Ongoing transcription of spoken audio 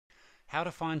How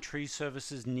to find tree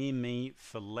services near me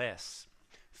for less.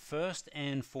 First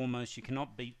and foremost, you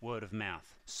cannot beat word of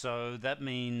mouth. So that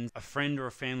means a friend or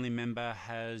a family member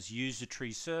has used a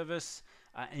tree service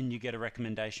and you get a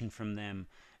recommendation from them,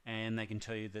 and they can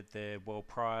tell you that they're well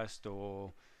priced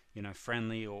or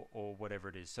friendly or whatever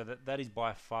it is. So that is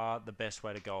by far the best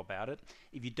way to go about it.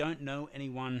 If you don't know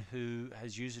anyone who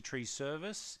has used a tree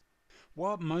service,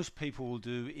 what most people will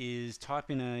do is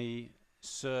type in a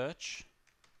search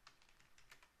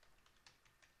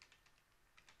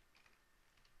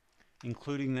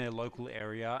including their local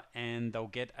area, and they'll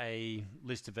get a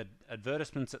list of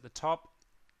advertisements at the top,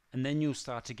 and then you'll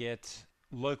start to get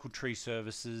local tree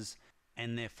services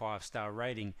and their 5-star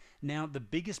rating. Now, the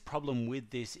biggest problem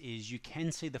with this is you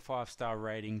can see the 5-star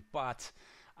rating, but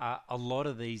a lot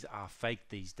of these are fake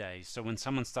these days. So when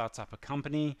someone starts up a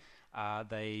company,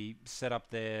 they set up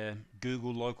their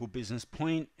Google local business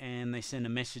point and they send a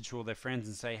message to all their friends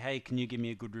and say, hey, can you give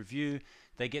me a good review?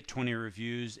 They get 20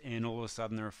 reviews and all of a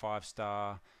sudden they're a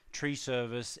 5-star tree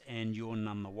service and you're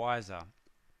none the wiser.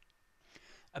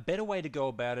 A better way to go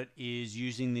about it is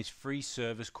using this free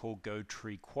service called Go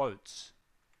Tree Quotes.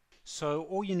 So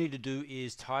all you need to do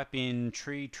is type in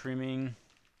tree trimming,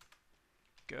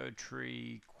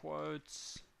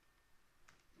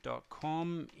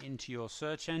 gotreequotes.com into your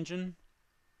search engine,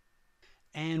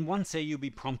 and once there you'll be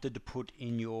prompted to put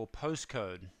in your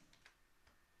postcode.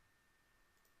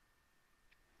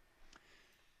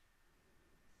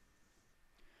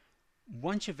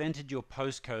 Once you've entered your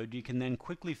postcode, you can then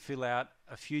quickly fill out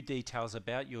a few details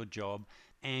about your job,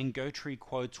 and Go Tree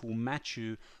Quotes will match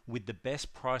you with the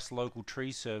best priced local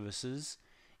tree services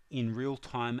in real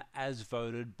time as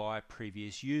voted by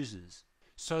previous users.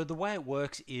 So the way it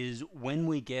works is when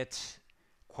we get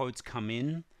quotes come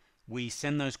in, we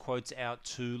send those quotes out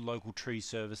to local tree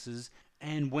services,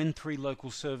 and when 3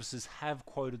 local services have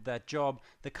quoted that job,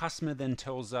 the customer then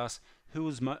tells us who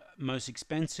was most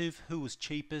expensive, who was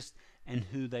cheapest, and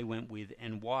who they went with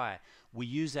and why. We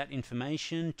use that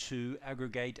information to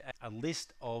aggregate a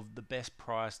list of the best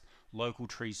priced local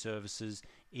tree services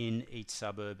in each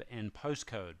suburb and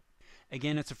postcode.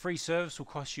 Again, it's a free service, will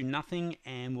cost you nothing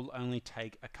and will only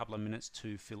take a couple of minutes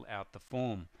to fill out the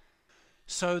form.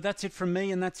 So that's it from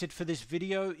me, and that's it for this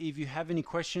video. If you have any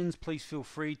questions, please feel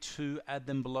free to add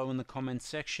them below in the comments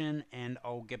section and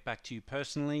I'll get back to you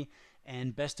personally.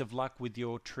 And best of luck with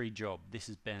your tree job. This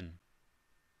is Ben.